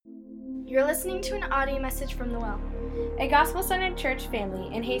You're listening to an audio message from The Well, a gospel-centered church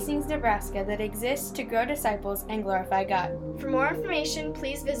family in Hastings, Nebraska that exists to grow disciples and glorify God. For more information,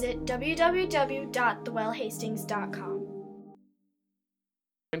 please visit www.thewellhastings.com.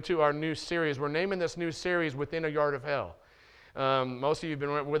 Into our new series. We're naming this new series Within a Yard of Hell. Most of you have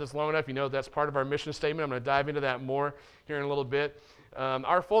been with us long enough. You know that's part of our mission statement. I'm going to dive into that more here in a little bit.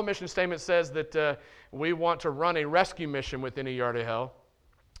 Our full mission statement says that we want to run a rescue mission within a yard of hell.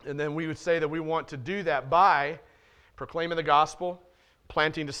 And then we would say that we want to do that by proclaiming the gospel,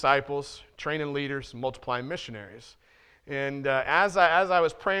 planting disciples, training leaders, multiplying missionaries. And as I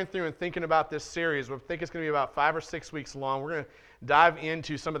was praying through and thinking about this series, I think it's going to be about 5 or 6 weeks long. We're going to dive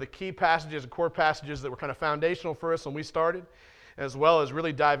into some of the key passages and core passages that were kind of foundational for us when we started, as well as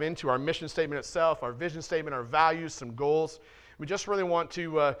really dive into our mission statement itself, our vision statement, our values, some goals. We just really want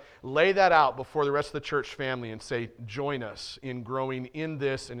to lay that out before the rest of the church family and say, join us in growing in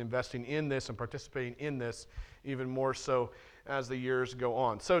this and investing in this and participating in this even more so as the years go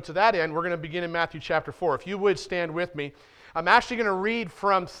on. So to that end, we're going to begin in Matthew chapter 4. If you would stand with me, I'm actually going to read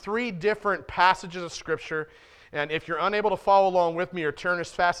from 3 different passages of Scripture. And if you're unable to follow along with me or turn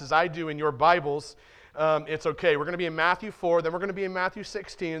as fast as I do in your Bibles, it's okay. We're going to be in Matthew 4, then we're going to be in Matthew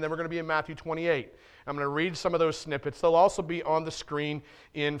 16, and then we're going to be in Matthew 28. I'm going to read some of those snippets. They'll also be on the screen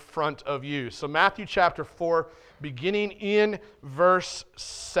in front of you. So Matthew chapter 4, beginning in verse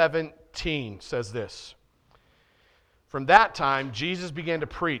 17, says this. From that time, Jesus began to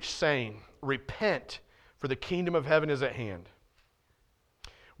preach, saying, "Repent, for the kingdom of heaven is at hand."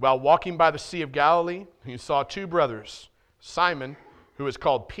 While walking by the Sea of Galilee, he saw 2 brothers, Simon, who is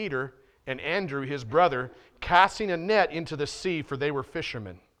called Peter, and Andrew, his brother, casting a net into the sea, for they were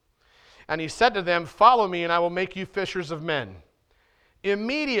fishermen. And he said to them, "Follow me, and I will make you fishers of men."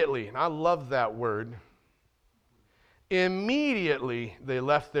 Immediately, and I love that word, immediately they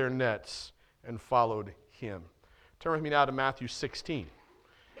left their nets and followed him. Turn with me now to Matthew 16,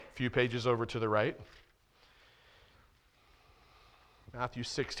 a few pages over to the right. Matthew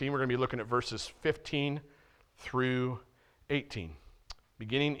 16, we're going to be looking at verses 15 through 18.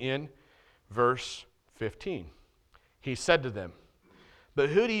 Beginning in verse 15. He said to them, "But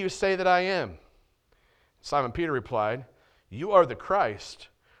who do you say that I am?" Simon Peter replied, "You are the Christ,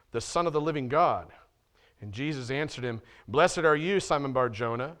 the Son of the living God." And Jesus answered him, "Blessed are you, Simon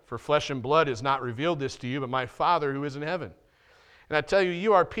Bar-Jonah, for flesh and blood has not revealed this to you, but my Father who is in heaven. And I tell you,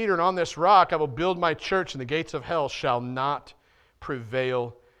 you are Peter, and on this rock I will build my church, and the gates of hell shall not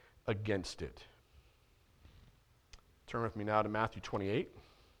prevail against it." Turn with me now to Matthew 28.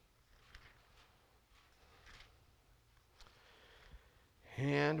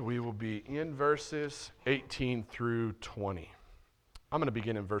 And we will be in verses 18 through 20. I'm going to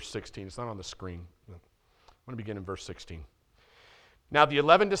begin in verse 16. It's not on the screen. I'm going to begin in verse 16. Now the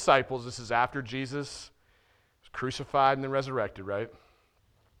 11 disciples, this is after Jesus was crucified and then resurrected, right?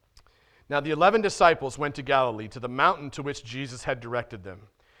 Now the 11 disciples went to Galilee, to the mountain to which Jesus had directed them.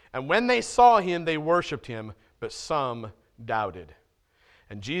 And when they saw him, they worshipped him, but some doubted.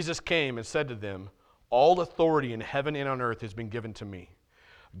 And Jesus came and said to them, "All authority in heaven and on earth has been given to me.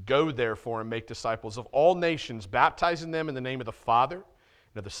 Go therefore and make disciples of all nations, baptizing them in the name of the Father,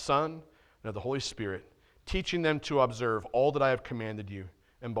 and of the Son, and of the Holy Spirit, teaching them to observe all that I have commanded you.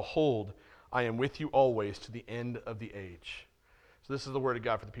 And behold, I am with you always to the end of the age." So this is the word of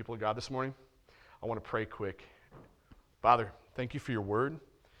God for the people of God this morning. I want to pray quick. Father, thank you for your word.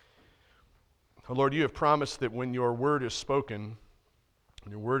 Oh Lord, you have promised that when your word is spoken,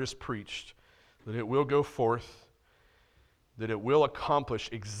 when your word is preached, that it will go forth, that it will accomplish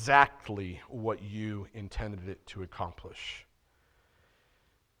exactly what you intended it to accomplish.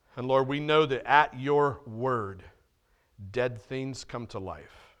 And Lord, we know that at your word, dead things come to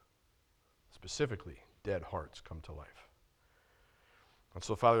life. Specifically, dead hearts come to life. And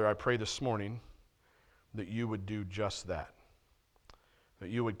so, Father, I pray this morning that you would do just that. That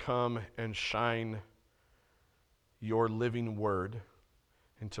you would come and shine your living word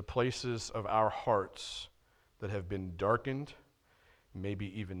into places of our hearts that have been darkened, maybe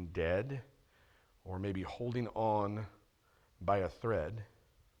even dead, or maybe holding on by a thread,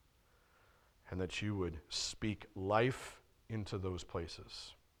 and that you would speak life into those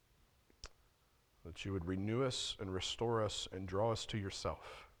places. That you would renew us and restore us and draw us to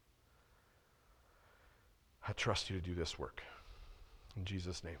yourself. I trust you to do this work. In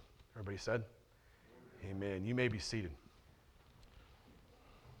Jesus' name. Everybody said? Amen. You may be seated.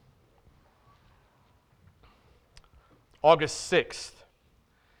 August 6th,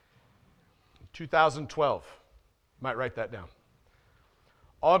 2012. You might write that down.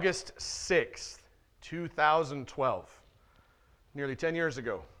 August 6th, 2012. Nearly 10 years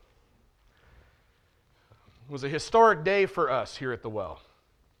ago. was a historic day for us here at the Well.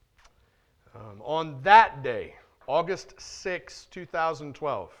 On that day, August 6,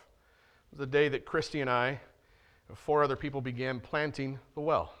 2012, was the day that Christy and I and 4 other people began planting the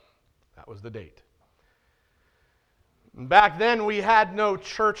well. That was the date. Back then, we had no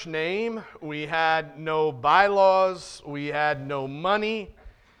church name, we had no bylaws, we had no money,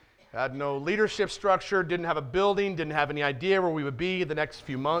 had no leadership structure, didn't have a building, didn't have any idea where we would be the next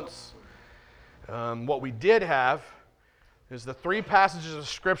few months. What we did have is the 3 passages of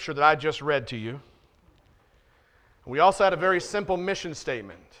Scripture that I just read to you. We also had a very simple mission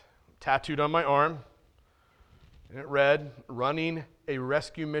statement tattooed on my arm. And it read, "Running a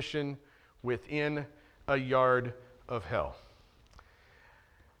rescue mission within a yard of hell."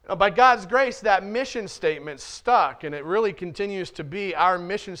 Now, by God's grace, that mission statement stuck, and it really continues to be our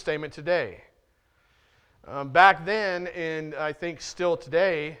mission statement today. Back then, and I think still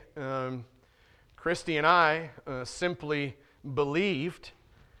today, Christy and I simply believed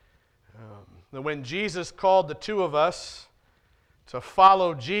that when Jesus called the 2 of us to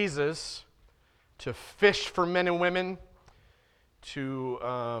follow Jesus, to fish for men and women,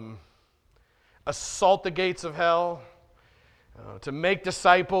 to assault the gates of hell, to make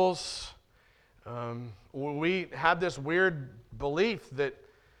disciples, we had this weird belief that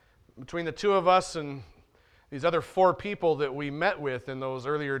between the 2 of us and these other 4 people that we met with in those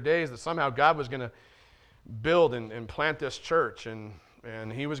earlier days, that somehow God was going to build and plant this church, and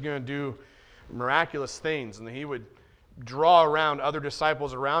He was going to do miraculous things, and He would draw around other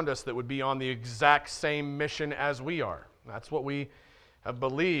disciples around us that would be on the exact same mission as we are. That's what we have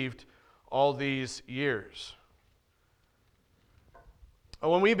believed all these years.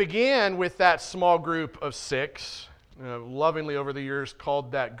 When we began with that small group of 6, lovingly over the years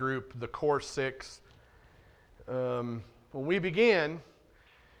called that group the Core 6, when we began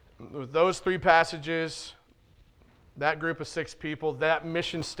with those 3 passages, that group of 6 people, that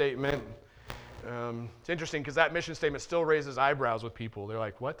mission statement, it's interesting because that mission statement still raises eyebrows with people. They're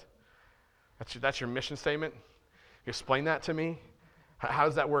like, "What? That's your mission statement? Explain that to me. How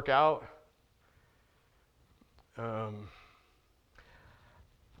does that work out?"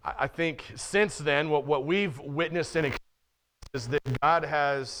 I think since then, what we've witnessed and experienced is that God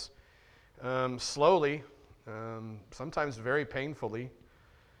has slowly, sometimes very painfully,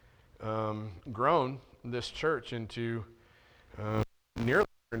 grown this church into nearly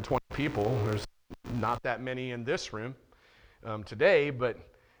 120 people. There's not that many in this room today, but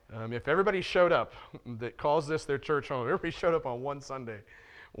if everybody showed up that calls this their church home, if everybody showed up on one Sunday,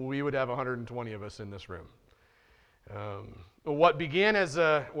 we would have 120 of us in this room. What began as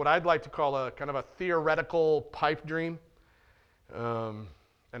what I'd like to call a kind of a theoretical pipe dream and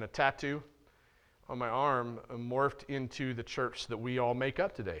a tattoo on my arm morphed into the church that we all make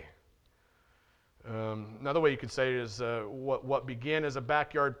up today. Another way you could say it is what began as a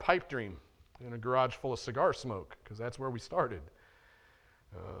backyard pipe dream in a garage full of cigar smoke, because that's where we started.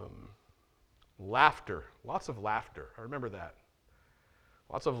 Laughter, lots of laughter. I remember that.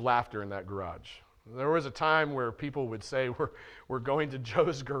 Lots of laughter in that garage. There was a time where people would say, we're going to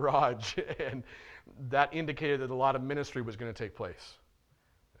Joe's garage, and that indicated that a lot of ministry was going to take place.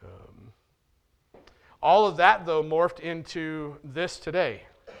 All of that, though, morphed into this today.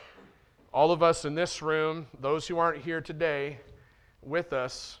 All of us in this room, those who aren't here today with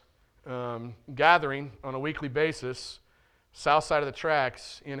us, gathering on a weekly basis, south side of the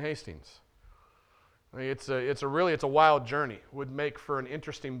tracks in Hastings. I mean, it's a wild journey. Would make for an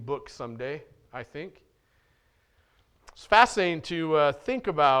interesting book someday, I think. It's fascinating to think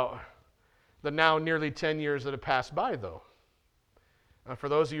about the now nearly 10 years that have passed by, though. For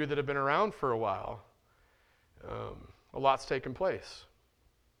those of you that have been around for a while, a lot's taken place.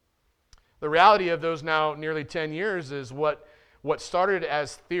 The reality of those now nearly 10 years is what started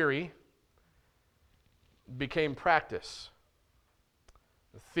as theory became practice.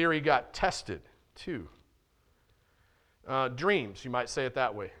 The theory got tested, too. Dreams, you might say it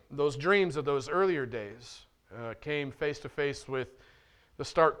that way. Those dreams of those earlier days came face to face with the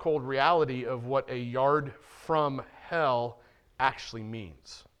stark cold reality of what a yard from hell actually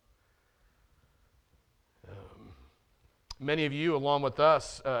means. Many of you, along with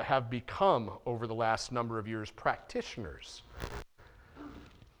us, have become, over the last number of years, practitioners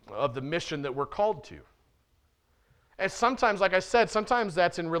of the mission that we're called to. And sometimes, like I said, sometimes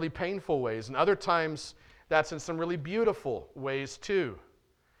that's in really painful ways, and other times that's in some really beautiful ways too.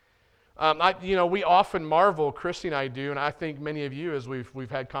 We often marvel, Christy and I do, and I think many of you, as we've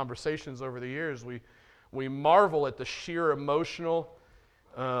had conversations over the years, we marvel at the sheer emotional,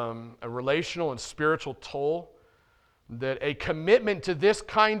 relational, and spiritual toll that a commitment to this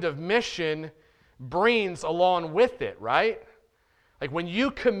kind of mission brings along with it, right? Like when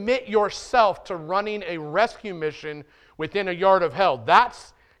you commit yourself to running a rescue mission within a yard of hell,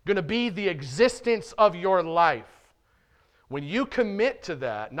 that's going to be the existence of your life. When you commit to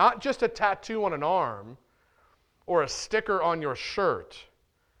that, not just a tattoo on an arm or a sticker on your shirt,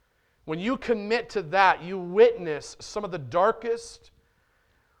 when you commit to that, you witness some of the darkest,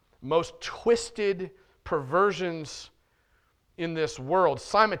 most twisted perversions in this world,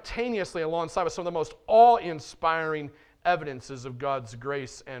 simultaneously alongside with some of the most awe-inspiring evidences of God's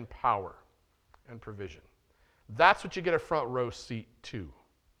grace and power and provision. That's what you get a front row seat to.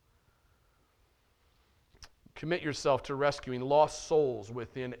 Commit yourself to rescuing lost souls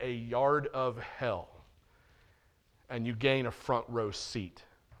within a yard of hell, and you gain a front row seat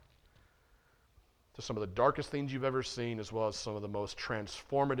to some of the darkest things you've ever seen, as well as some of the most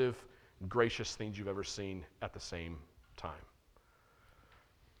transformative, gracious things you've ever seen at the same time.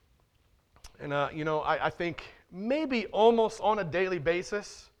 And, I think maybe almost on a daily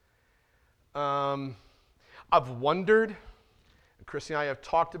basis, I've wondered, and Christy and I have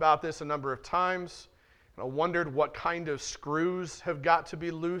talked about this a number of times, and I wondered what kind of screws have got to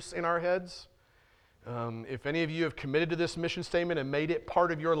be loose in our heads. If any of you have committed to this mission statement and made it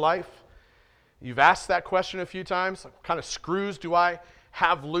part of your life, you've asked that question a few times. What kind of screws do I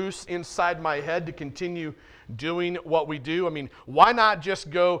have loose inside my head to continue doing what we do? I mean, why not just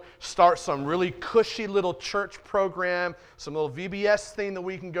go start some really cushy little church program, some little VBS thing that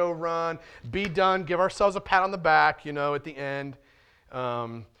we can go run, be done, give ourselves a pat on the back, at the end.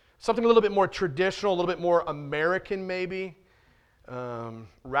 Something a little bit more traditional, a little bit more American maybe,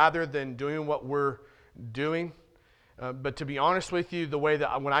 rather than doing what we're doing. But to be honest with you, the way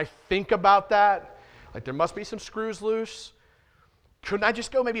that when I think about that, like there must be some screws loose. Couldn't I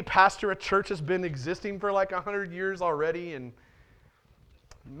just go maybe pastor a church that's been existing for like 100 years already? And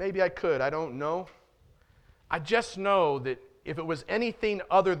maybe I could. I don't know. I just know that if it was anything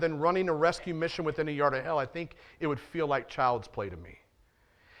other than running a rescue mission within a yard of hell, I think it would feel like child's play to me.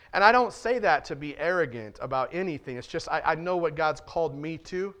 And I don't say that to be arrogant about anything. It's just I know what God's called me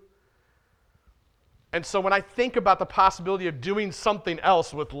to. And so when I think about the possibility of doing something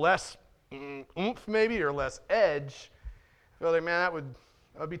else with less oomph maybe or less edge, I feel like, man, that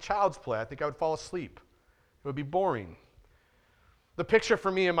would be child's play. I think I would fall asleep. It would be boring. The picture for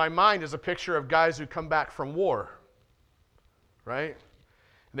me in my mind is a picture of guys who come back from war, right?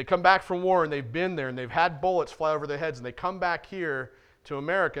 And they come back from war and they've been there and they've had bullets fly over their heads and they come back here to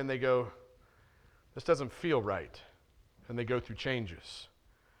America and they go, this doesn't feel right. And they go through changes.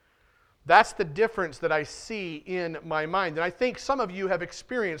 That's the difference that I see in my mind. And I think some of you have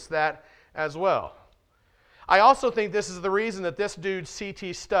experienced that as well. I also think this is the reason that this dude,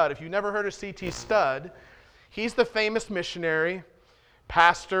 C.T. Studd, if you've never heard of C.T. Studd, he's the famous missionary,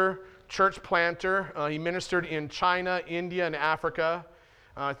 pastor, church planter. He ministered in China, India, and Africa,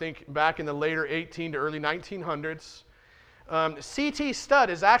 I think back in the later 18 to early 1900s. C.T. Studd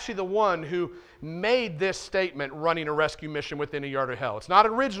is actually the one who made this statement, running a rescue mission within a yard of hell. It's not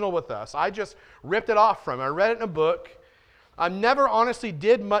original with us. I just ripped it off from him. I read it in a book. I never honestly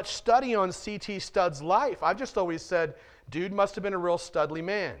did much study on C.T. Studd's life. I've just always said, dude must have been a real studly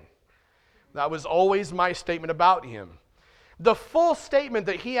man. That was always my statement about him. The full statement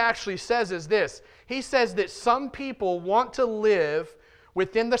that he actually says is this. He says that some people want to live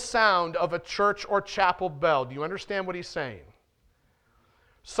within the sound of a church or chapel bell. Do you understand what he's saying?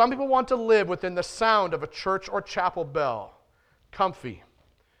 Some people want to live within the sound of a church or chapel bell. Comfy,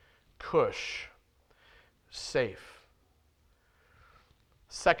 cush, safe.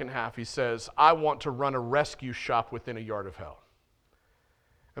 Second half, he says, I want to run a rescue shop within a yard of hell.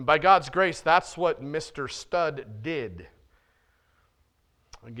 And by God's grace, that's what Mr. Studd did.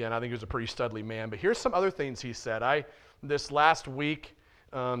 Again, I think he was a pretty studly man. But here's some other things he said. This last week,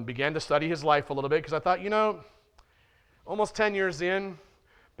 began to study his life a little bit because I thought, almost 10 years in,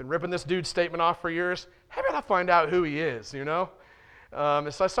 been ripping this dude's statement off for years. How about I find out who he is, So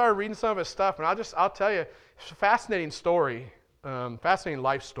I started reading some of his stuff, and I'll tell you, it's a fascinating story, fascinating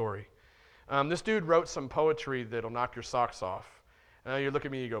life story. This dude wrote some poetry that'll knock your socks off. You look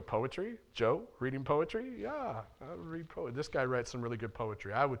at me and you go, poetry? Joe, reading poetry? Yeah, I read poetry. This guy writes some really good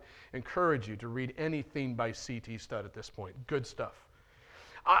poetry. I would encourage you to read anything by C.T. Studd at this point. Good stuff.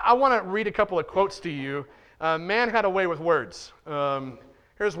 I want to read a couple of quotes to you. Man had a way with words.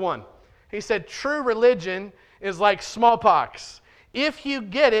 Here's one. He said, true religion is like smallpox. If you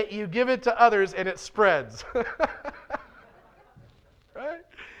get it, you give it to others and it spreads. Right?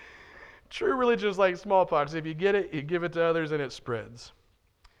 True religion is like smallpox. If you get it, you give it to others and it spreads.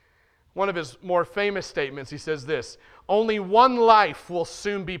 One of his more famous statements, he says this, only one life will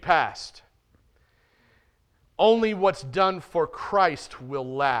soon be passed. Only what's done for Christ will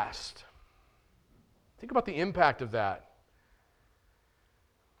last. Think about the impact of that.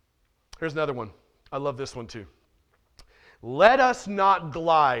 Here's another one. I love this one too. Let us not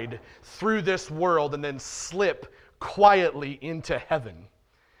glide through this world and then slip quietly into heaven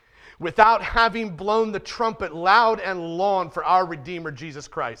without having blown the trumpet loud and long for our Redeemer, Jesus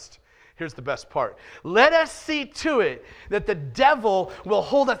Christ. Here's the best part. Let us see to it that the devil will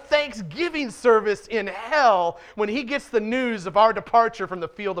hold a thanksgiving service in hell when he gets the news of our departure from the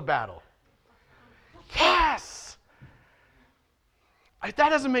field of battle. Yes! That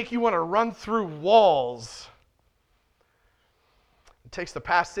doesn't make you want to run through walls. It takes the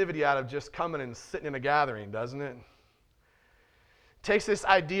passivity out of just coming and sitting in a gathering, doesn't it? It takes this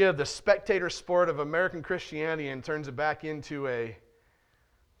idea of the spectator sport of American Christianity and turns it back into a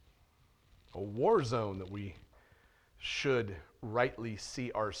war zone that we should rightly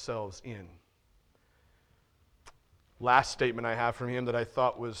see ourselves in. Last statement I have from him that I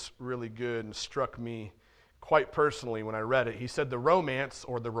thought was really good and struck me quite personally when I read it. He said the romance,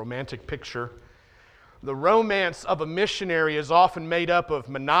 or the romantic picture, the romance of a missionary is often made up of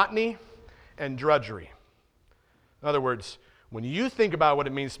monotony and drudgery. In other words, when you think about what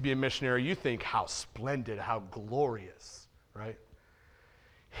it means to be a missionary, you think how splendid, how glorious, right?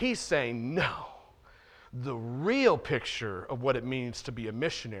 He's saying, no, the real picture of what it means to be a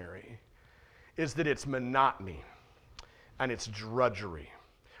missionary is that it's monotony and it's drudgery,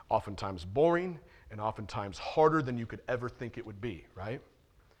 oftentimes boring and oftentimes harder than you could ever think it would be, right?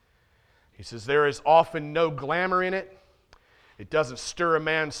 He says there is often no glamour in it. It doesn't stir a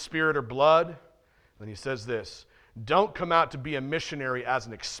man's spirit or blood. Then he says this, don't come out to be a missionary as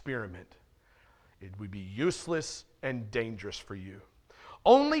an experiment. It would be useless and dangerous for you.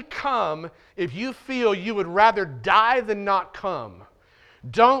 Only come if you feel you would rather die than not come.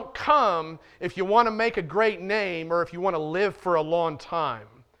 Don't come if you want to make a great name or if you want to live for a long time.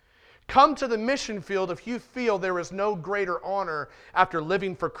 Come to the mission field if you feel there is no greater honor after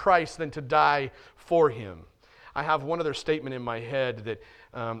living for Christ than to die for Him. I have one other statement in my head that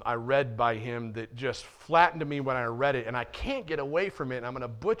I read by him that just flattened to me when I read it, and I can't get away from it, and I'm going to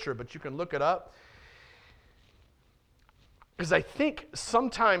butcher, but you can look it up. Because I think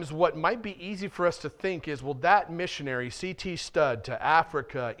sometimes what might be easy for us to think is, well, that missionary, C.T. Studd, to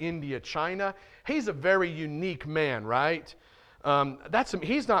Africa, India, China, he's a very unique man, right?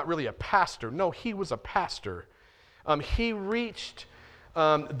 He's not really a pastor. No, he was a pastor. He reached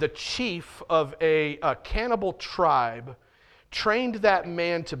the chief of a cannibal tribe, trained that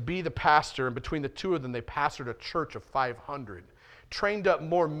man to be the pastor, and between the two of them, they pastored a church of 500, trained up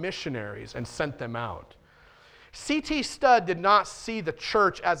more missionaries, and sent them out. C.T. Studd did not see the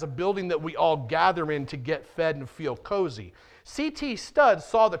church as a building that we all gather in to get fed and feel cozy. C.T. Studd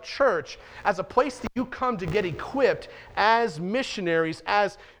saw the church as a place that you come to get equipped as missionaries,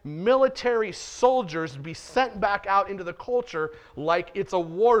 as military soldiers, to be sent back out into the culture like it's a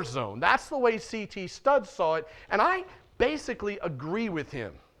war zone. That's the way C.T. Studd saw it, and I basically agree with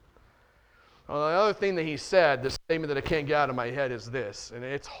him. The other thing that he said, the statement that I can't get out of my head is this, and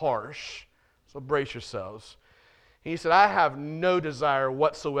it's harsh, so brace yourselves. He said, I have no desire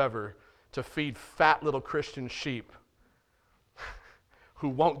whatsoever to feed fat little Christian sheep who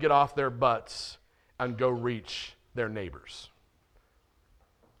won't get off their butts and go reach their neighbors.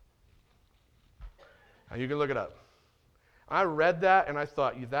 Now you can look it up. I read that and I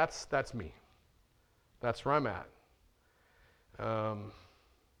thought, that's me. That's where I'm at.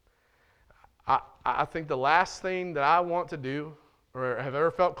 I think the last thing that I want to do, or have ever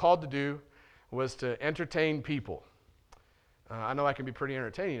felt called to do, was to entertain people. I know I can be pretty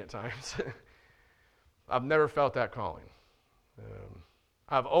entertaining at times. I've never felt that calling.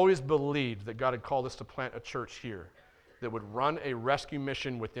 I've always believed that God had called us to plant a church here that would run a rescue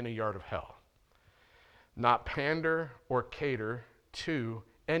mission within a yard of hell. Not pander or cater to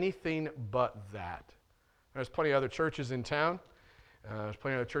anything but that. There's plenty of other churches in town. There's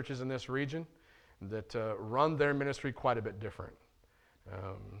plenty of other churches in this region that run their ministry quite a bit different.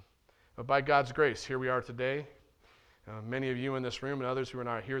 But by God's grace, here we are today. Many of you in this room and others who are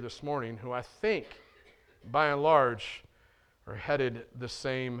not here this morning, who I think, by and large, are headed the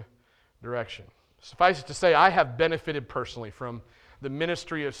same direction. Suffice it to say, I have benefited personally from the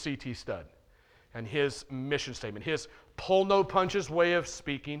ministry of C.T. Studd and his mission statement, his pull no punches way of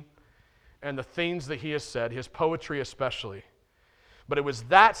speaking, and the things that he has said, his poetry especially. But it was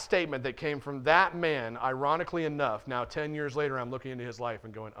that statement that came from that man, ironically enough, now 10 years later, I'm looking into his life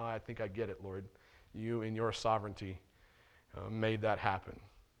and going, I think I get it, Lord. You in your sovereignty made that happen.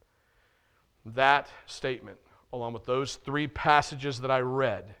 That statement, along with those three passages that I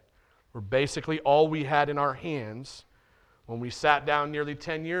read, were basically all we had in our hands when we sat down nearly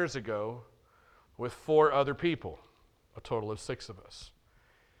 10 years ago with 4 other people, a total of 6 of us.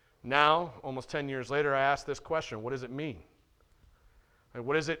 Now, almost 10 years later, I ask this question: what does it mean?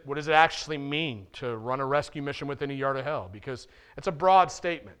 What does it actually mean to run a rescue mission within a yard of hell? Because it's a broad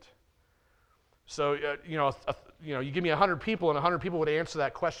statement. So, you give me 100 people, and 100 people would answer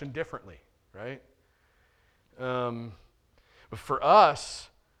that question differently, right? But for us,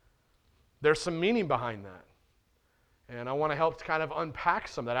 there's some meaning behind that. And I want to help kind of unpack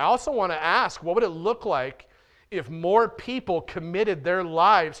some of that. I also want to ask, what would it look like if more people committed their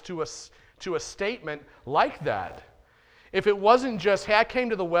lives to a statement like that? If it wasn't just, hey, I came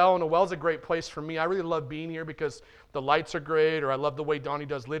to the well, and the well's a great place for me. I really love being here because the lights are great, or I love the way Donnie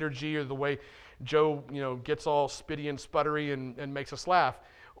does liturgy, or the way Joe, gets all spitty and sputtery and makes us laugh.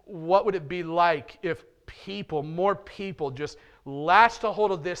 What would it be like if more people just latched a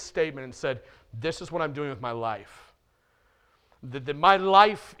hold of this statement and said, this is what I'm doing with my life? That my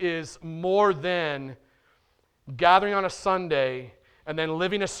life is more than gathering on a Sunday and then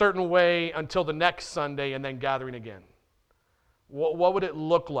living a certain way until the next Sunday and then gathering again. What would it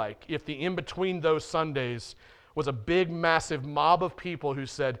look like if the in-between those Sundays was a big, massive mob of people who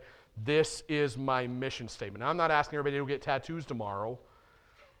said, this is my mission statement? Now, I'm not asking everybody to get tattoos tomorrow.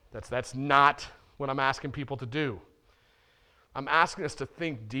 That's not what I'm asking people to do. I'm asking us to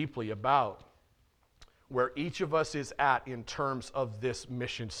think deeply about where each of us is at in terms of this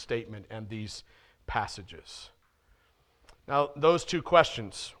mission statement and these passages. Now, those 2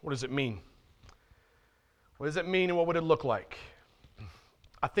 questions, what does it mean? What does it mean, and what would it look like?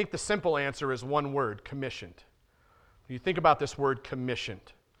 I think the simple answer is one word: commissioned. When you think about this word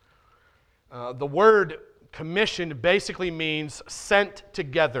commissioned, the word commissioned basically means sent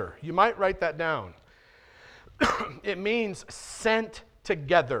together. You might write that down. It means sent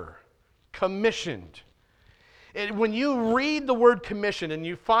together, commissioned. When you read the word commissioned and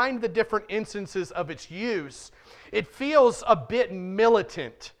you find the different instances of its use, it feels a bit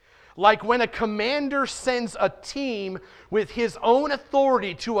militant. Like when a commander sends a team with his own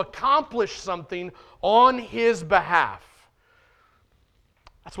authority to accomplish something on his behalf.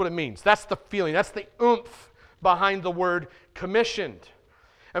 That's what it means. That's the feeling. That's the oomph behind the word commissioned.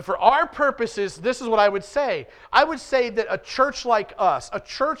 And for our purposes, this is what I would say. I would say that a church like us, a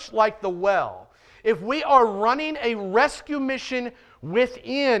church like the Well, if we are running a rescue mission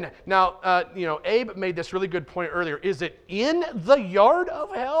within, now, Abe made this really good point earlier. Is it in the yard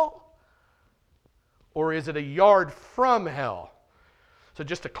of hell? Or is it a yard from hell? So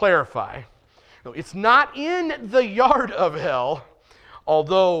just to clarify, no, it's not in the yard of hell,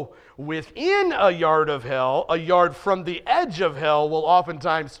 although within a yard of hell, a yard from the edge of hell will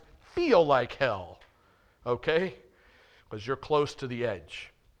oftentimes feel like hell, okay? Because you're close to the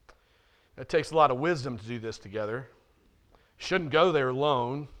edge. It takes a lot of wisdom to do this together. Shouldn't go there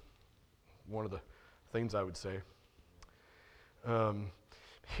alone, one of the things I would say.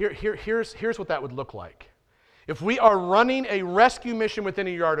 Here's what that would look like. If we are running a rescue mission within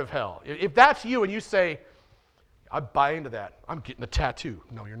a yard of hell, if that's you and you say, I buy into that, I'm getting a tattoo.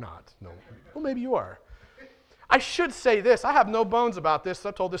 No, you're not. No. Well, maybe you are. I should say this. I have no bones about this.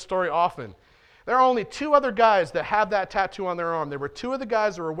 I've told this story often. There are only 2 other guys that have that tattoo on their arm. There were 2 of the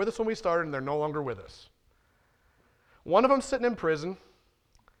guys that were with us when we started, and they're no longer with us. One of them sitting in prison.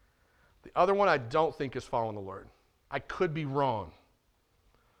 The other one I don't think is following the Lord. I could be wrong.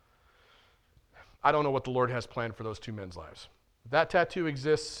 I don't know what the Lord has planned for those 2 men's lives. That tattoo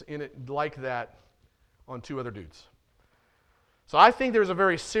exists in it like that on 2 other dudes. So I think there's a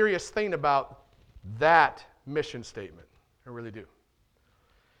very serious thing about that mission statement. I really do.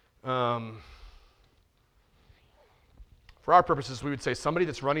 For our purposes, we would say somebody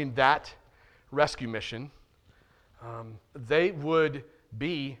that's running that rescue mission, they would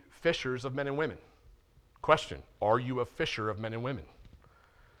be fishers of men and women. Question: are you a fisher of men and women?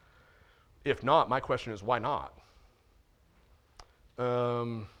 If not, my question is, why not?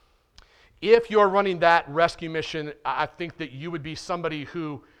 If you're running that rescue mission, I think that you would be somebody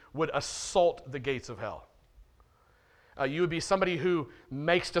who would assault the gates of hell. You would be somebody who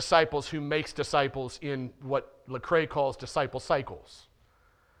makes disciples in what Lecrae calls disciple cycles.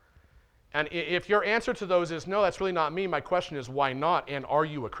 And if your answer to those is, no, that's really not me, my question is, why not? And are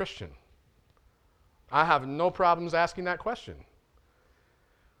you a Christian? I have no problems asking that question.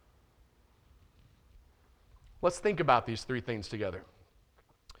 Let's think about these 3 things together.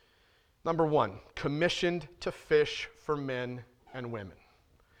 Number 1, commissioned to fish for men and women.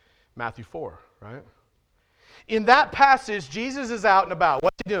 Matthew 4, right? In that passage, Jesus is out and about.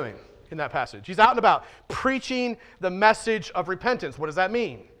 What's he doing in that passage? He's out and about preaching the message of repentance. What does that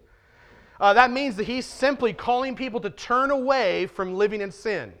mean? That means that he's simply calling people to turn away from living in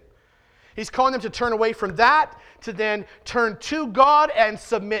sin. He's calling them to turn away from that, to then turn to God and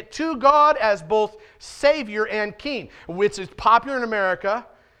submit to God as both Savior and King, which is popular in America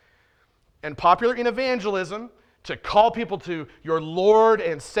and popular in evangelism, to call people to your Lord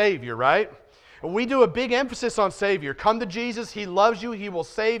and Savior, right? And we do a big emphasis on Savior. Come to Jesus. He loves you. He will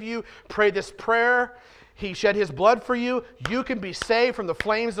save you. Pray this prayer. He shed his blood for you. You can be saved from the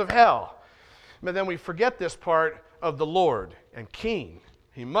flames of hell. But then we forget this part of the Lord and King.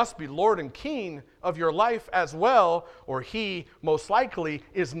 He must be Lord and King of your life as well, or he most likely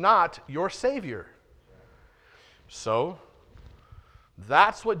is not your Savior. So,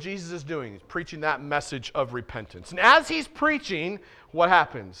 that's what Jesus is doing. He's preaching that message of repentance. And as he's preaching, what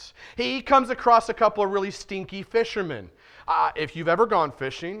happens? He comes across a couple of really stinky fishermen. If you've ever gone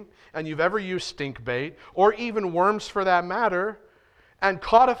fishing, and you've ever used stink bait, or even worms for that matter, and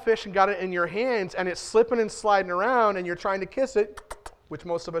caught a fish and got it in your hands, and it's slipping and sliding around, and you're trying to kiss it, which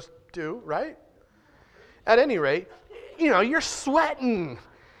most of us do, right? At any rate, you're sweating.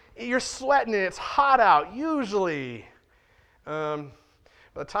 You're sweating, and it's hot out, usually.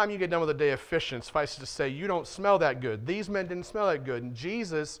 By the time you get done with a day of fishing, suffice it to say, you don't smell that good. These men didn't smell that good. And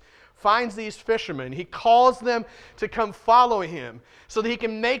Jesus finds these fishermen. He calls them to come follow him so that he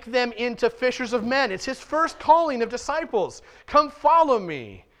can make them into fishers of men. It's his first calling of disciples. Come follow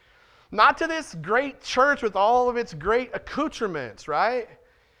me. Not to this great church with all of its great accoutrements, right?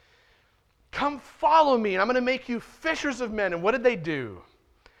 Come follow me, and I'm going to make you fishers of men. And what did they do?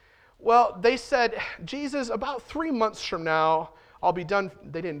 Well, they said, Jesus, about 3 months from now, I'll be done.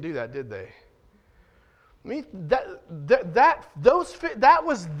 They didn't do that, did they? I mean, that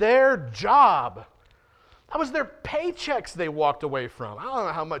was their job. That was their paychecks they walked away from. I don't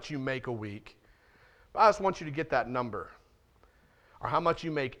know how much you make a week, but I just want you to get that number. Or how much you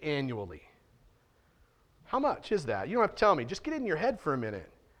make annually. How much is that? You don't have to tell me. Just get it in your head for a minute.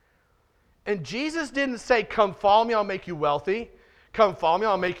 And Jesus didn't say, come follow me, I'll make you wealthy. Come follow me,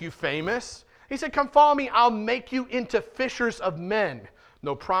 I'll make you famous. He said, come follow me, I'll make you into fishers of men.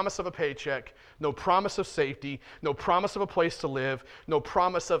 No promise of a paycheck, no promise of safety, no promise of a place to live, no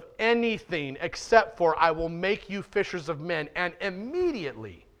promise of anything except for I will make you fishers of men. And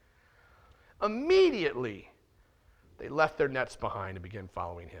immediately, they left their nets behind and began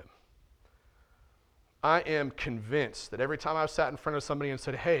following him. I am convinced that every time I've sat in front of somebody and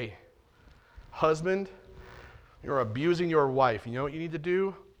said, hey, husband, you're abusing your wife. You know what you need to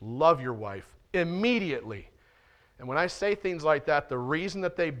do? Love your wife immediately. And when I say things like that, the reason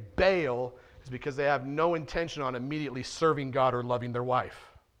that they bail is because they have no intention on immediately serving God or loving their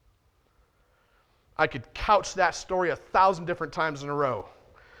wife. I could couch that story 1,000 different times in a row,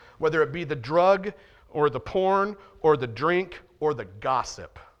 whether it be the drug or the porn or the drink or the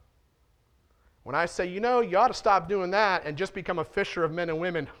gossip. When I say, you ought to stop doing that and just become a fisher of men and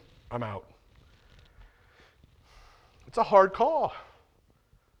women, I'm out. It's a hard call.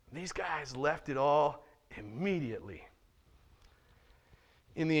 These guys left it all immediately.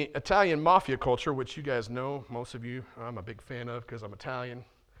 In the Italian mafia culture, which you guys know, most of you, I'm a big fan of because I'm Italian,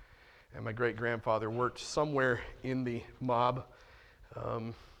 and my great-grandfather worked somewhere in the mob.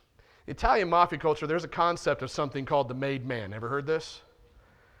 Italian mafia culture, there's a concept of something called the made man. Ever heard this?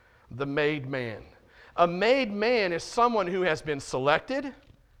 The made man. A made man is someone who has been selected.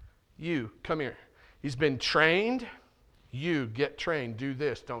 You, come here. He's been trained. You get trained. Do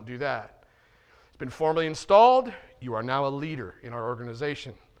this, don't do that. It's been formally installed. You are now a leader in our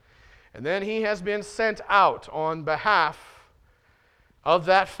organization. And then he has been sent out on behalf of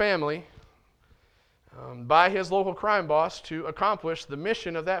that family by his local crime boss to accomplish the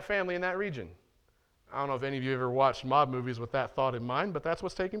mission of that family in that region. I don't know if any of you ever watched mob movies with that thought in mind, but that's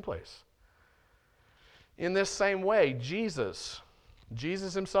what's taking place. In this same way, Jesus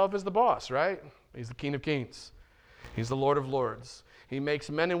himself is the boss, right? He's the King of Kings. He's the Lord of Lords. He makes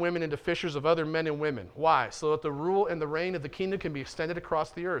men and women into fishers of other men and women. Why? So that the rule and the reign of the kingdom can be extended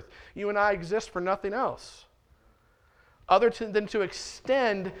across the earth. You and I exist for nothing else other than to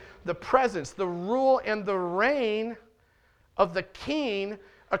extend the presence, the rule and the reign of the King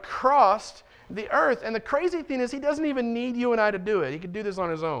across the earth. And the crazy thing is, he doesn't even need you and I to do it. He could do this on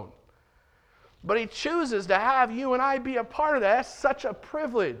his own. But he chooses to have you and I be a part of that. That's such a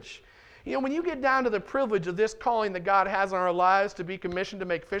privilege. When you get down to the privilege of this calling that God has on our lives to be commissioned to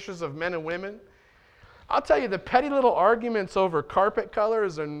make fishers of men and women, I'll tell you, the petty little arguments over carpet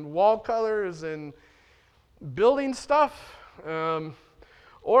colors and wall colors and building stuff,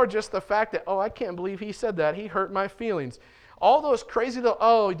 or just the fact that, I can't believe he said that. He hurt my feelings. All those crazy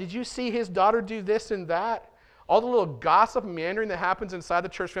little, did you see his daughter do this and that? all the little gossip and meandering that happens inside the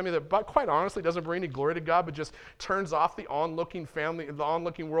church family that, but quite honestly, doesn't bring any glory to God, but just turns off the onlooking family, the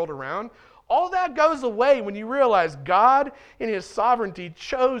onlooking world around, all that goes away when you realize God in his sovereignty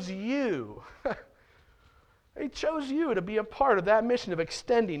chose you. He chose you to be a part of that mission of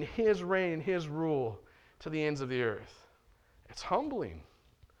extending his reign and his rule to the ends of the earth. It's humbling.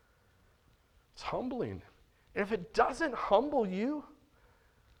 It's humbling. And if it doesn't humble you,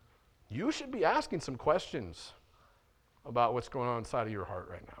 you should be asking some questions about what's going on inside of your heart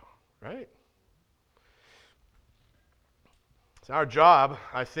right now, right? So our job,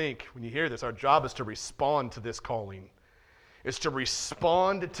 I think, when you hear this, our job is to respond to this calling. It's to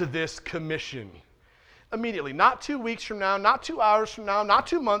respond to this commission immediately. Not 2 weeks from now, not 2 hours from now, not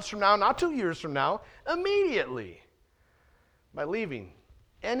 2 months from now, not 2 years from now. Immediately. By leaving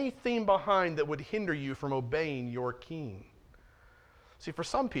anything behind that would hinder you from obeying your King. See, for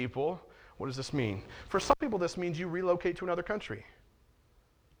some people, what does this mean? For some people, this means you relocate to another country.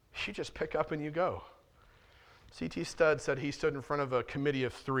 You just pick up and you go. C.T. Studd said he stood in front of a committee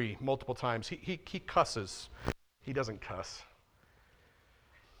of 3 multiple times. He cusses. He doesn't cuss.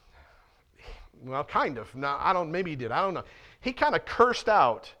 Well, kind of. Now, maybe he did. I don't know. He kind of cursed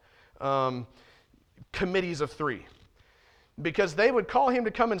out committees of 3 because they would call him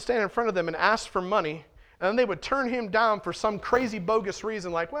to come and stand in front of them and ask for money, and then they would turn him down for some crazy bogus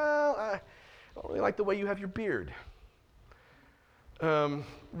reason like, well, I don't really like the way you have your beard.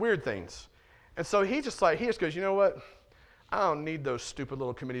 Weird things. And so he just goes, you know what? I don't need those stupid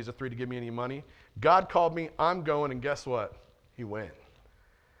little committees of 3 to give me any money. God called me. I'm going, and guess what? He went.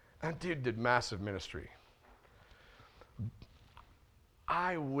 That dude did massive ministry.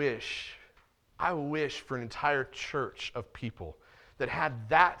 I wish for an entire church of people that had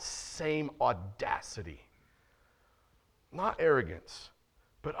that same audacity. Not arrogance,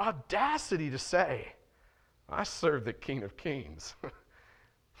 but audacity to say, I serve the King of Kings.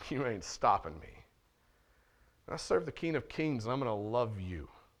 You ain't stopping me. I serve the King of Kings, and I'm going to love you.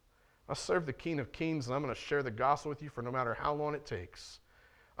 I serve the King of Kings, and I'm going to share the gospel with you for no matter how long it takes.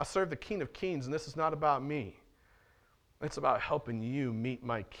 I serve the King of Kings, and this is not about me. It's about helping you meet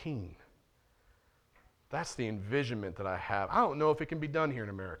my King. That's the envisionment that I have. I don't know if it can be done here in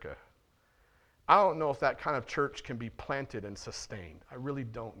America. I don't know if that kind of church can be planted and sustained. I really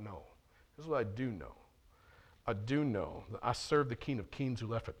don't know. This is what I do know. I do know that I serve the King of Kings who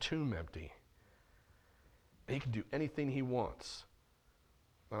left a tomb empty. And he can do anything he wants.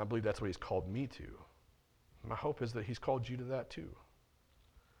 And I believe that's what he's called me to. My hope is that he's called you to that too.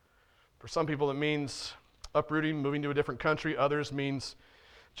 For some people, it means uprooting, moving to a different country. Others means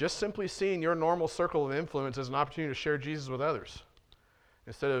just simply seeing your normal circle of influence as an opportunity to share Jesus with others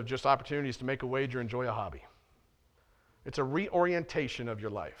instead of just opportunities to make a wage or enjoy a hobby. It's a reorientation of your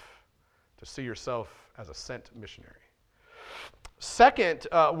life to see yourself as a sent missionary. Second,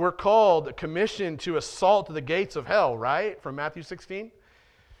 we're called, commissioned to assault the gates of hell, right? From Matthew 16.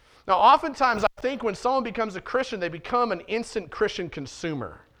 Now, oftentimes, I think when someone becomes a Christian, they become an instant Christian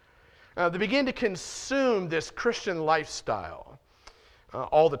consumer. They begin to consume this Christian lifestyle,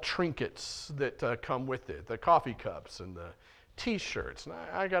 all the trinkets that come with it, the coffee cups and the T-shirts. And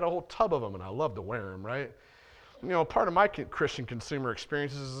I got a whole tub of them, and I love to wear them, right? You know, part of my Christian consumer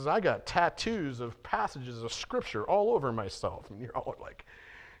experiences is I got tattoos of passages of Scripture all over myself. And you're all like,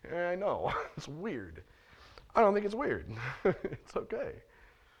 yeah, I know, it's weird. I don't think it's weird. It's okay.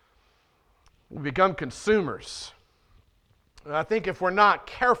 We become consumers. And I think if we're not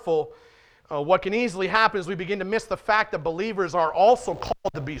careful, what can easily happen is we begin to miss the fact that believers are also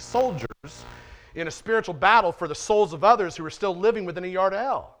called to be soldiers in a spiritual battle for the souls of others who are still living within a yard of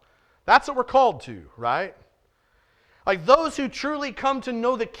hell. That's what we're called to, right? Like those who truly come to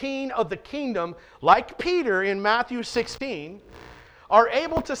know the King of the kingdom, like Peter in Matthew 16, are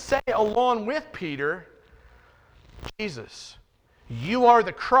able to say along with Peter, Jesus, you are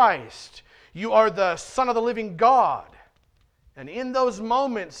the Christ. You are the Son of the living God. And in those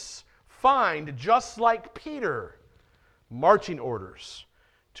moments, find, just like Peter, marching orders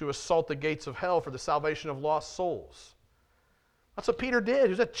to assault the gates of hell for the salvation of lost souls. That's what Peter did. He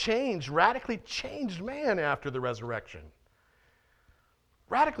was a changed, radically changed man after the resurrection.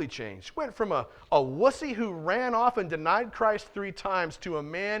 Radically changed. Went from a wussy who ran off and denied Christ 3 times to a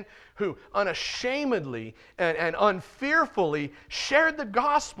man who unashamedly and unfearfully shared the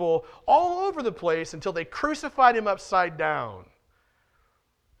gospel all over the place until they crucified him upside down.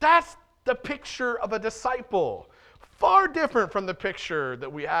 That's the picture of a disciple. Far different from the picture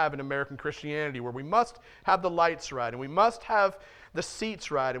that we have in American Christianity, where we must have the lights right, and we must have the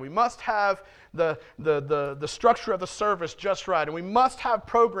seats right, and we must have the structure of the service just right, and we must have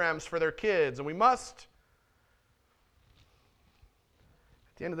programs for their kids, and we must.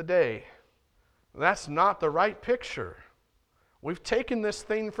 the end of the day, that's not the right picture. We've taken this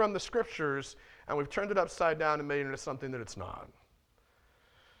thing from the scriptures and we've turned it upside down and made it into something that it's not.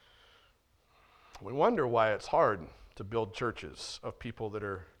 We wonder why it's hard to build churches of people that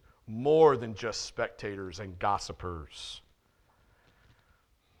are more than just spectators and gossipers.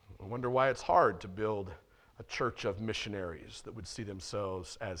 We wonder why it's hard to build a church of missionaries that would see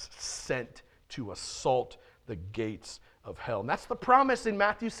themselves as sent to assault the gates of hell. And that's the promise in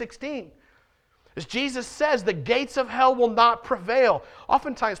Matthew 16. As Jesus says, the gates of hell will not prevail.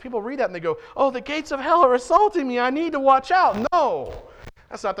 Oftentimes people read that and they go, oh, the gates of hell are assaulting me. I need to watch out. No,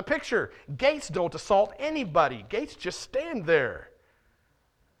 that's not the picture. Gates don't assault anybody. Gates just stand there.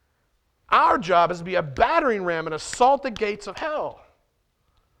 Our job is to be a battering ram and assault the gates of hell.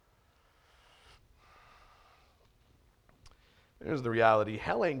 Here's the reality.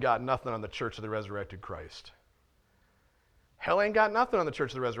 Hell ain't got nothing on the Church of the Resurrected Christ. Hell ain't got nothing on the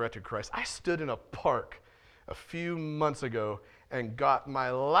Church of the Resurrected Christ. I stood in a park a few months ago and got my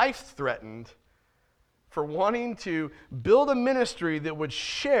life threatened for wanting to build a ministry that would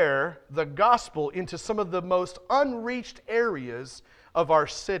share the gospel into some of the most unreached areas of our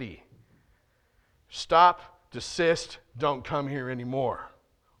city. Stop, desist, don't come here anymore,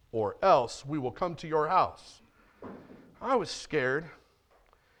 or else we will come to your house. I was scared.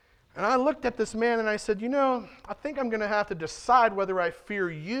 And I looked at this man and I said, I think I'm going to have to decide whether I fear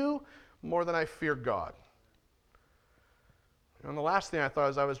you more than I fear God. And the last thing I thought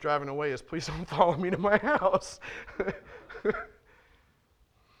as I was driving away is, please don't follow me to my house.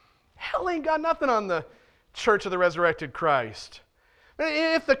 Hell ain't got nothing on the Church of the Resurrected Christ.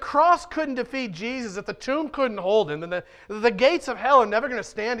 If the cross couldn't defeat Jesus, if the tomb couldn't hold him, then the gates of hell are never going to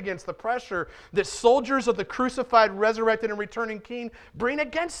stand against the pressure that soldiers of the crucified, resurrected, and returning King bring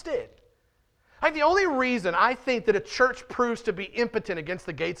against it. The only reason I think that a church proves to be impotent against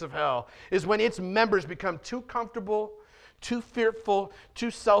the gates of hell is when its members become too comfortable, too fearful,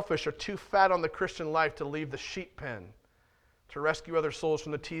 too selfish, or too fat on the Christian life to leave the sheep pen to rescue other souls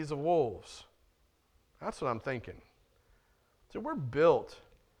from the teeth of wolves. That's what I'm thinking. So we're built,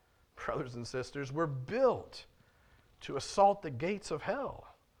 brothers and sisters, we're built to assault the gates of hell.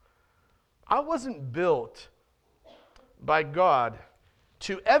 I wasn't built by God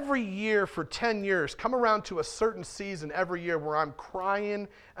to every year for 10 years come around to a certain season every year where I'm crying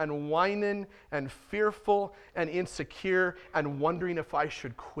and whining and fearful and insecure and wondering if I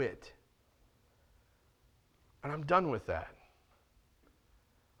should quit. And I'm done with that.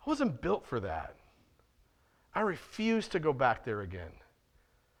 I wasn't built for that. I refuse to go back there again.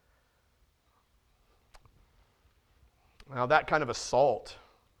 Now, that kind of assault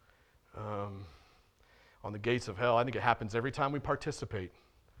on the gates of hell, I think it happens every time we participate.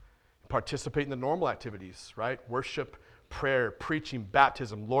 Participate in the normal activities, right? Worship, prayer, preaching,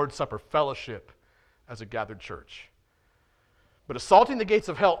 baptism, Lord's Supper, fellowship as a gathered church. But assaulting the gates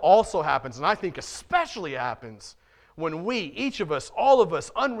of hell also happens, and I think especially happens when we, each of us, all of us,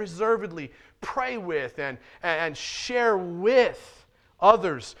 unreservedly pray with and share with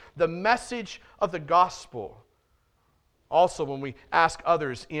others the message of the gospel. Also, when we ask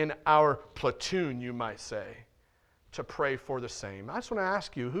others in our platoon, you might say, to pray for the same. I just want to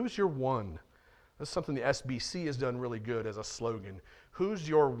ask you, who's your one? That's something the SBC has done really good as a slogan. Who's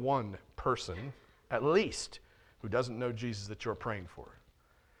your one person, at least, who doesn't know Jesus that you're praying for?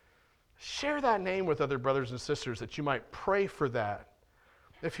 Share that name with other brothers and sisters that you might pray for that.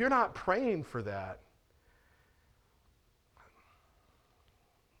 If you're not praying for that,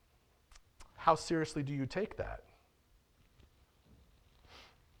 how seriously do you take that?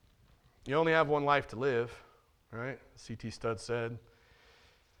 You only have one life to live, right? C.T. Studd said.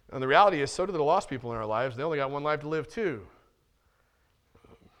 And the reality is, so do the lost people in our lives. They only got one life to live too.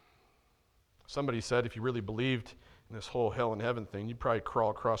 Somebody said if you really believed in this whole hell and heaven thing, you'd probably crawl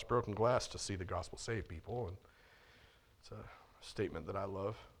across broken glass to see the gospel save people. And it's a statement that I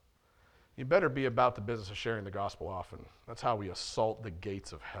love. You better be about the business of sharing the gospel often. That's how we assault the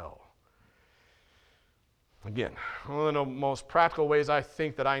gates of hell. Again, one of the most practical ways I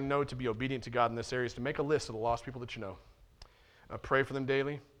think that I know to be obedient to God in this area is to make a list of the lost people that you know. Pray for them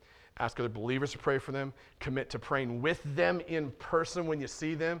daily. Ask other believers to pray for them. Commit to praying with them in person when you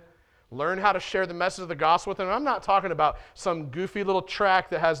see them. Learn how to share the message of the gospel with them. And I'm not talking about some goofy little tract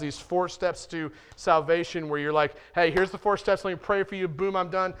that has these 4 steps to salvation where you're like, hey, here's the 4 steps, let me pray for you, boom, I'm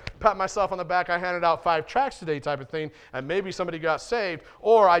done, pat myself on the back, I handed out 5 tracts today type of thing, and maybe somebody got saved,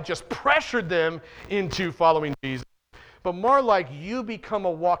 or I just pressured them into following Jesus. But more like you become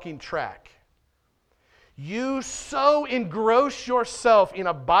a walking track. You so engross yourself in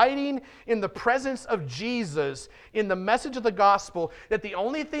abiding in the presence of Jesus, in the message of the gospel, that the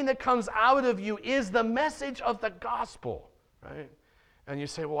only thing that comes out of you is the message of the gospel, right? And you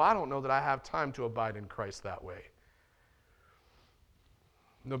say, well, I don't know that I have time to abide in Christ that way.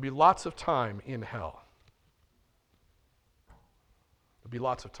 There'll be lots of time in hell. There'll be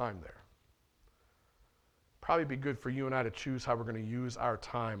lots of time there. Probably be good for you and I to choose how we're going to use our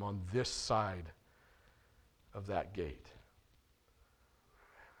time on this side of that gate.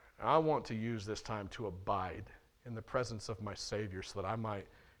 I want to use this time to abide in the presence of my Savior so that I might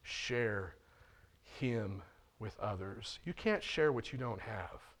share Him with others. You can't share what you don't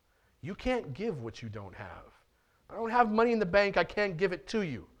have. You can't give what you don't have. If I don't have money in the bank, I can't give it to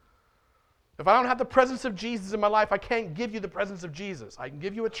you. If I don't have the presence of Jesus in my life, I can't give you the presence of Jesus. I can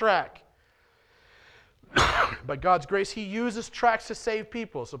give you a tract. By God's grace, He uses tracts to save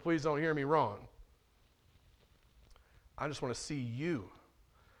people, so please don't hear me wrong. I just want to see you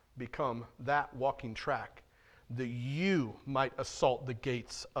become that walking tract, that you might assault the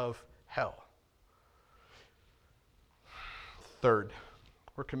gates of hell. Third,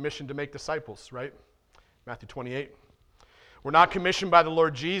 we're commissioned to make disciples, right? Matthew 28. We're not commissioned by the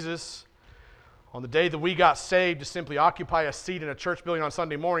Lord Jesus on the day that we got saved to simply occupy a seat in a church building on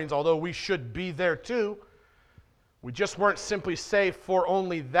Sunday mornings, although we should be there too. We just weren't simply saved for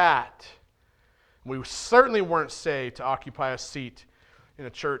only that. We certainly weren't saved to occupy a seat in a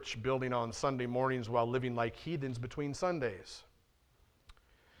church building on Sunday mornings while living like heathens between Sundays.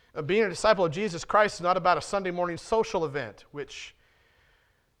 Being a disciple of Jesus Christ is not about a Sunday morning social event, which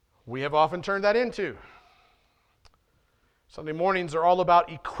we have often turned that into. Sunday mornings are all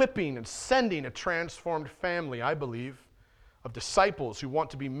about equipping and sending a transformed family, I believe, of disciples who want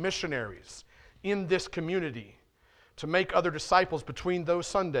to be missionaries in this community to make other disciples between those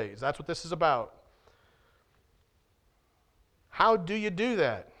Sundays. That's what this is about. How do you do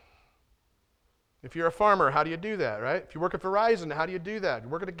that? If you're a farmer, how do you do that, right? If you work at Verizon, how do you do that? You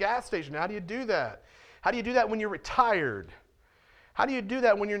work at a gas station, how do you do that? How do you do that when you're retired? How do you do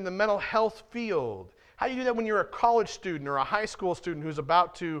that when you're in the mental health field? How do you do that when you're a college student or a high school student who's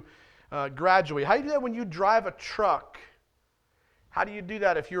about to graduate? How do you do that when you drive a truck? How do you do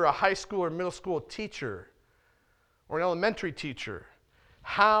that if you're a high school or middle school teacher or an elementary teacher?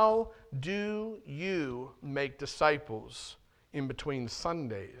 How do you make disciples in between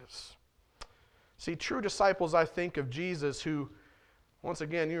Sundays? See, true disciples, I think of Jesus who, once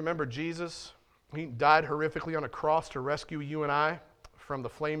again, you remember Jesus? He died horrifically on a cross to rescue you and I from the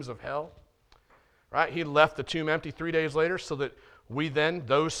flames of hell. Right? He left the tomb empty 3 days later so that we then,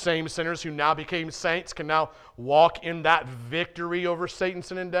 those same sinners who now became saints, can now walk in that victory over Satan,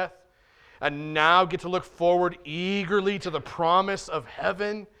 sin, and death, and now get to look forward eagerly to the promise of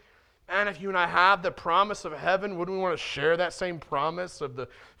heaven. And if you and I have the promise of heaven, wouldn't we want to share that same promise of the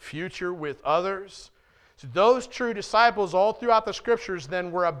future with others? So those true disciples all throughout the Scriptures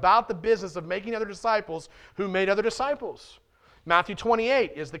then were about the business of making other disciples who made other disciples. Matthew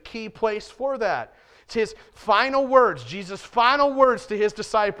 28 is the key place for that. It's His final words, Jesus' final words to His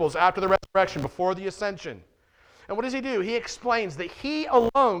disciples after the resurrection, before the ascension. And what does He do? He explains that He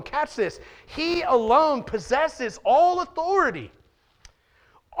alone, catch this, He alone possesses all authority.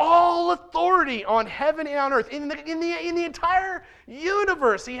 All authority on heaven and on earth. In the entire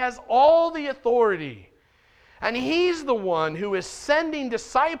universe, He has all the authority. And He's the one who is sending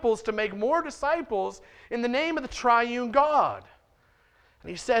disciples to make more disciples in the name of the triune God. And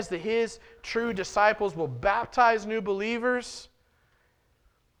He says that His true disciples will baptize new believers.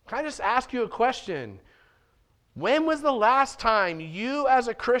 Can I just ask you a question? When was the last time you as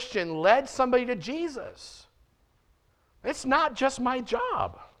a Christian led somebody to Jesus? It's not just my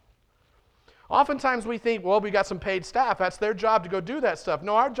job. Oftentimes we think, well, we got some paid staff. That's their job to go do that stuff.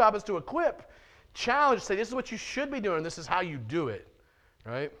 No, our job is to equip, challenge, say this is what you should be doing. This is how you do it,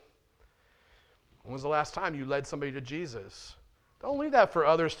 right? When was the last time you led somebody to Jesus? Don't leave that for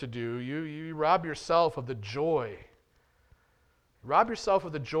others to do. You rob yourself of the joy. Rob yourself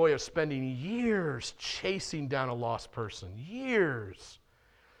of the joy of spending years chasing down a lost person. Years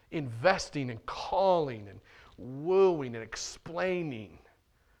investing and calling and wooing and explaining.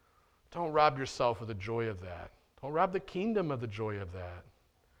 Don't rob yourself of the joy of that. Don't rob the kingdom of the joy of that.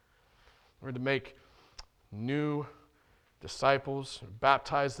 We're to make new disciples,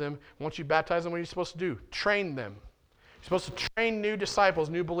 baptize them. Once you baptize them, what are you supposed to do? Train them. You're supposed to train new disciples,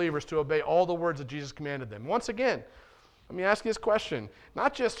 new believers to obey all the words that Jesus commanded them. Once again, let me ask you this question.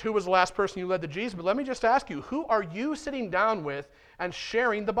 Not just who was the last person you led to Jesus, but let me just ask you, who are you sitting down with and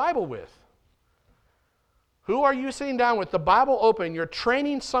sharing the Bible with? Who are you sitting down with, the Bible open, you're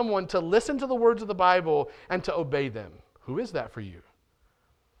training someone to listen to the words of the Bible and to obey them? Who is that for you?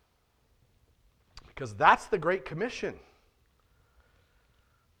 Because that's the Great Commission.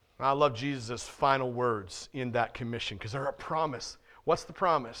 I love Jesus' final words in that commission because they're a promise. What's the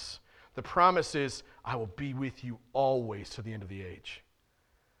promise? The promise is, I will be with you always to the end of the age.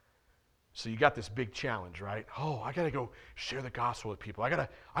 So you got this big challenge, right? Oh, I got to go share the gospel with people. I got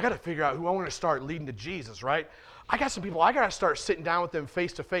to figure out who I want to start leading to Jesus, right? I got some people, I got to start sitting down with them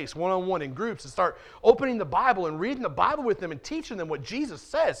face to face, one-on-one in groups and start opening the Bible and reading the Bible with them and teaching them what Jesus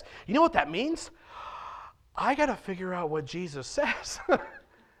says. You know what that means? I got to figure out what Jesus says.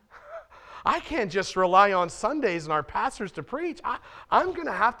 I can't just rely on Sundays and our pastors to preach. I'm going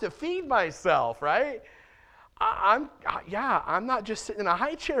to have to feed myself, right? I'm not just sitting in a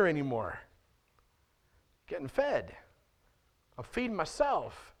high chair anymore, getting fed. I'm feeding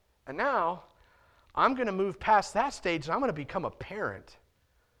myself. And now I'm going to move past that stage and I'm going to become a parent.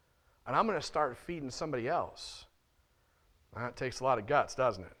 And I'm going to start feeding somebody else. That takes a lot of guts,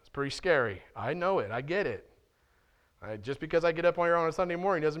 doesn't it? It's pretty scary. I know it. I get it. Just because I get up on a Sunday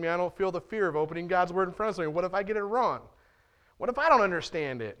morning doesn't mean I don't feel the fear of opening God's Word in front of somebody. What if I get it wrong? What if I don't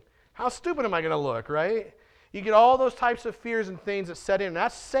understand it? How stupid am I going to look, right? You get all those types of fears and things that set in. And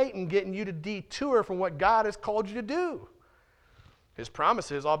that's Satan getting you to detour from what God has called you to do. His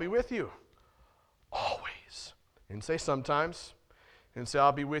promise is, I'll be with you. Always. And say sometimes. And say,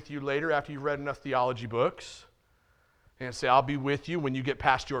 I'll be with you later after you've read enough theology books. And say, I'll be with you when you get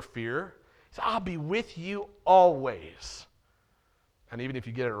past your fear. Say, I'll be with you always. And even if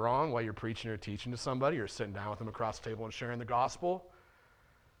you get it wrong while you're preaching or teaching to somebody or sitting down with them across the table and sharing the gospel,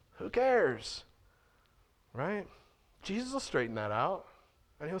 who cares? Right? Jesus will straighten that out,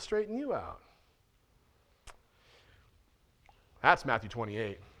 and he'll straighten you out. That's Matthew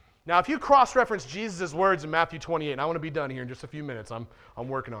 28. Now, if you cross-reference Jesus' words in Matthew 28, and I want to be done here in just a few minutes. I'm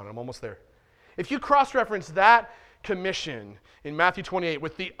working on it. I'm almost there. If you cross-reference that commission in Matthew 28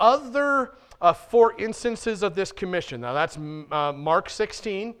 with the other 4 instances of this commission, now that's Mark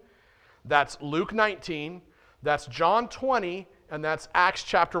 16, that's Luke 19, that's John 20, and that's Acts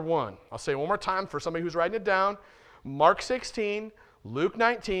chapter 1. I'll say it one more time for somebody who's writing it down. Mark 16, Luke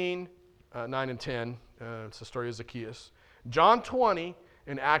 19, 9 and 10. It's the story of Zacchaeus. John 20,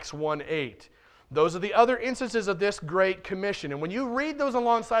 and Acts 1:8. Those are the other instances of this Great Commission. And when you read those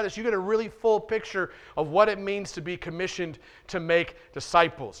alongside this, you get a really full picture of what it means to be commissioned to make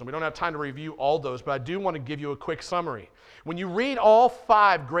disciples. And we don't have time to review all those, but I do want to give you a quick summary. When you read all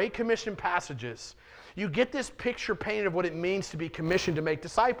 5 Great Commission passages, you get this picture painted of what it means to be commissioned to make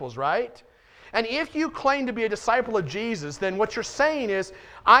disciples, right? And if you claim to be a disciple of Jesus, then what you're saying is,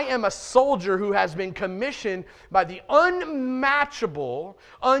 I am a soldier who has been commissioned by the unmatchable,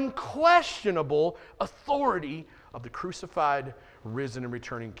 unquestionable authority of the crucified, risen, and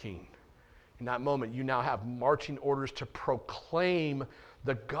returning King. In that moment, you now have marching orders to proclaim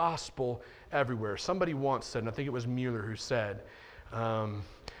the gospel everywhere. Somebody once said, and I think it was Mueller who said,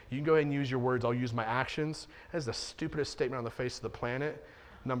 you can go ahead and use your words, I'll use my actions. That is the stupidest statement on the face of the planet.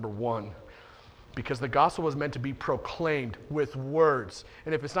 Number 1. Because the gospel was meant to be proclaimed with words.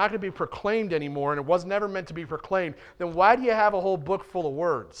 And if it's not going to be proclaimed anymore, and it was never meant to be proclaimed, then why do you have a whole book full of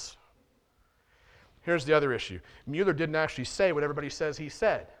words? Here's the other issue. Mueller didn't actually say what everybody says he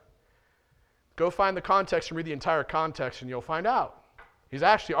said. Go find the context and read the entire context and you'll find out. He's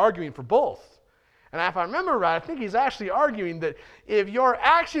actually arguing for both. And if I remember right, I think he's actually arguing that if your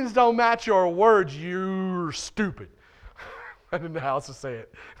actions don't match your words, you're stupid. I didn't know how else to say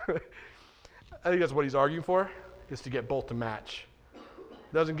it. I think that's what he's arguing for, is to get both to match.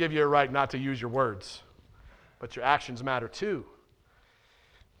 It doesn't give you a right not to use your words, but your actions matter too.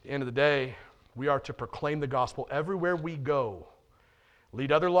 At the end of the day, we are to proclaim the gospel everywhere we go,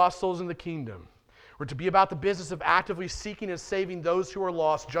 lead other lost souls in the kingdom. We're to be about the business of actively seeking and saving those who are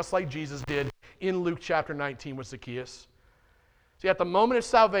lost, just like Jesus did in Luke chapter 19 with Zacchaeus. See, at the moment of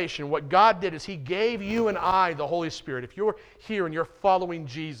salvation, what God did is he gave you and I the Holy Spirit. If you're here and you're following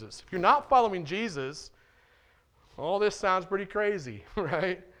Jesus, if you're not following Jesus, all this sounds pretty crazy,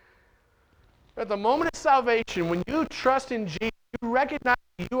 right? At the moment of salvation, when you trust in Jesus, you recognize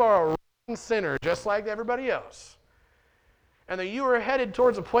you are a rotten sinner just like everybody else. And that you are headed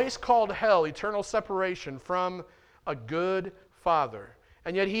towards a place called hell, eternal separation from a good Father.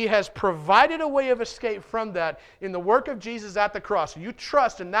 And yet he has provided a way of escape from that in the work of Jesus at the cross. You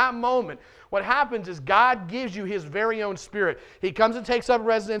trust in that moment. What happens is God gives you his very own Spirit. He comes and takes up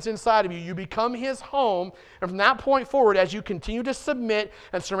residence inside of you. You become his home. And from that point forward, as you continue to submit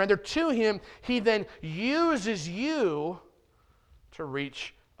and surrender to him, he then uses you to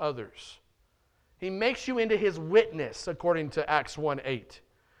reach others. He makes you into his witness, according to Acts 1:8.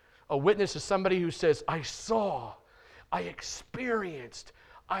 A witness is somebody who says, I saw, I experienced,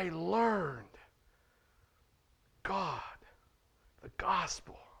 I learned God, the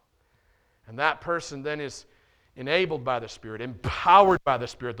gospel. And that person then is enabled by the Spirit, empowered by the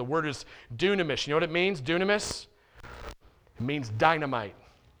Spirit. The word is dunamis. You know what it means, dunamis? It means dynamite.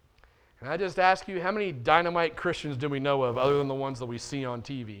 And I just ask you, how many dynamite Christians do we know of other than the ones that we see on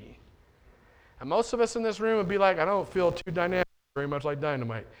TV? And most of us in this room would be like, I don't feel too dynamic, very much like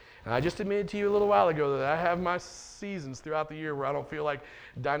dynamite. And I just admitted to you a little while ago that I have my seasons throughout the year where I don't feel like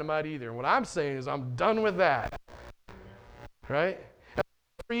dynamite either. And what I'm saying is I'm done with that. Right? And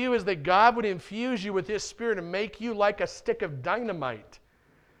for you is that God would infuse you with his Spirit and make you like a stick of dynamite,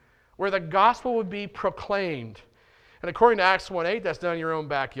 where the gospel would be proclaimed. And according to Acts 1:8, that's done in your own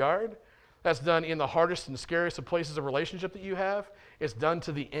backyard. That's done in the hardest and scariest of places of relationship that you have. It's done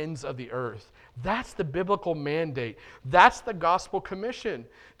to the ends of the earth. That's the biblical mandate. That's the gospel commission,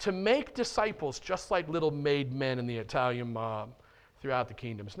 to make disciples just like little made men in the Italian mob throughout the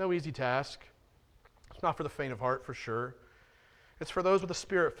kingdom. It's no easy task. It's not for the faint of heart, for sure. It's for those with a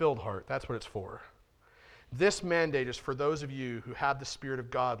Spirit-filled heart. That's what it's for. This mandate is for those of you who have the Spirit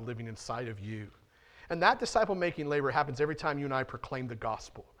of God living inside of you. And that disciple-making labor happens every time you and I proclaim the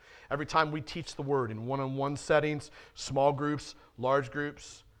gospel. Every time we teach the word in one-on-one settings, small groups, large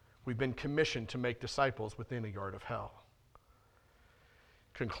groups, we've been commissioned to make disciples within a yard of hell.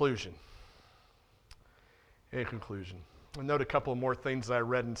 Conclusion. In conclusion, I'll note a couple of more things that I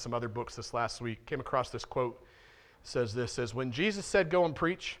read in some other books this last week. Came across this quote. It says this, says, when Jesus said, go and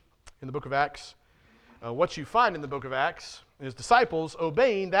preach in the book of Acts, what you find in the book of Acts is disciples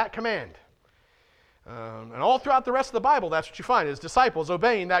obeying that command. And all throughout the rest of the Bible, that's what you find, is disciples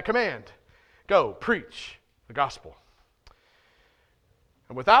obeying that command. Go, preach the gospel.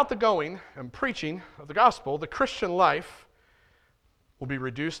 And without the going and preaching of the gospel, the Christian life will be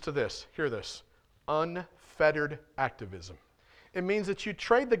reduced to this. Hear this. Unfettered activism. It means that you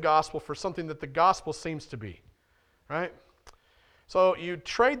trade the gospel for something that the gospel seems to be. Right? So you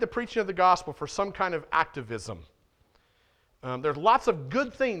trade the preaching of the gospel for some kind of activism. There's lots of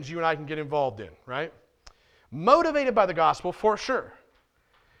good things you and I can get involved in, right? Motivated by the gospel, for sure.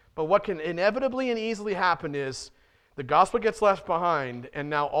 But what can inevitably and easily happen is the gospel gets left behind, and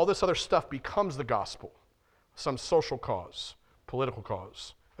now all this other stuff becomes the gospel. Some social cause, political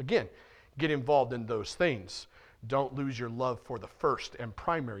cause. Again, get involved in those things. Don't lose your love for the first and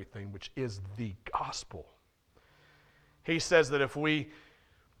primary thing, which is the gospel. He says that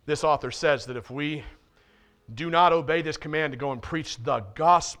this author says that if we do not obey this command to go and preach the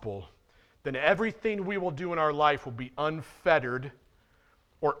gospel, then everything we will do in our life will be unfettered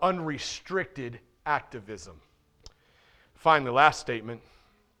or unrestricted activism. Finally, last statement.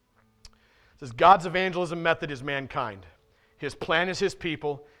 It says, God's evangelism method is mankind. His plan is his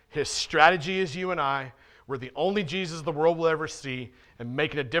people. His strategy is you and I. We're the only Jesus the world will ever see, and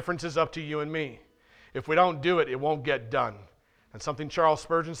making a difference is up to you and me. If we don't do it, it won't get done. And something Charles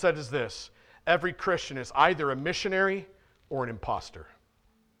Spurgeon said is this: every Christian is either a missionary or an imposter.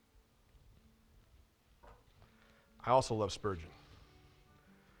 I also love Spurgeon.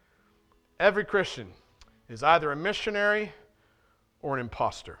 Every Christian is either a missionary or an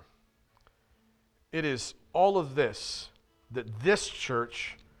imposter. It is all of this that this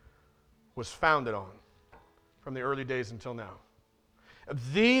church was founded on from the early days until now.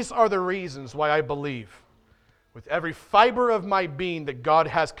 These are the reasons why I believe with every fiber of my being that God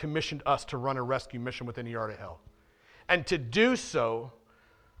has commissioned us to run a rescue mission within the yard of hell. And to do so,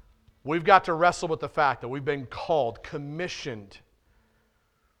 we've got to wrestle with the fact that we've been called, commissioned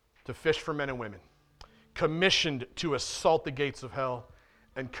to fish for men and women, commissioned to assault the gates of hell,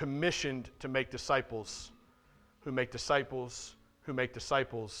 and commissioned to make disciples who make disciples who make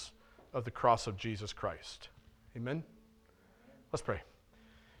disciples of the cross of Jesus Christ. Amen? Let's pray.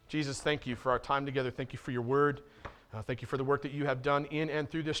 Jesus, thank you for our time together. Thank you for your word. Thank you for the work that you have done in and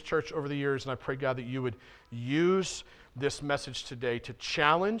through this church over the years. And I pray, God, that you would use this message today to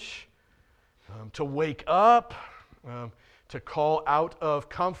challenge, to wake up, to call out of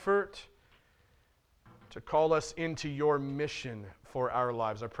comfort, to call us into your mission for our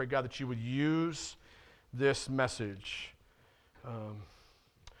lives. I pray, God, that you would use this message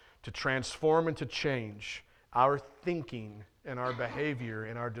to transform and to change our thinking and our behavior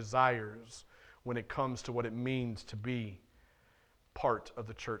and our desires when it comes to what it means to be part of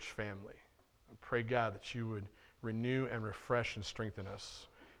the church family. I pray, God, that you would renew and refresh and strengthen us.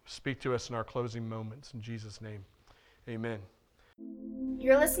 Speak to us in our closing moments. In Jesus' name, amen.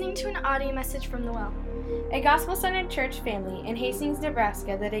 You're listening to an audio message from The Well, a gospel-centered church family in Hastings,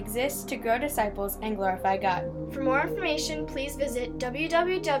 Nebraska that exists to grow disciples and glorify God. For more information, please visit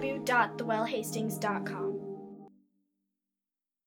www.thewellhastings.com.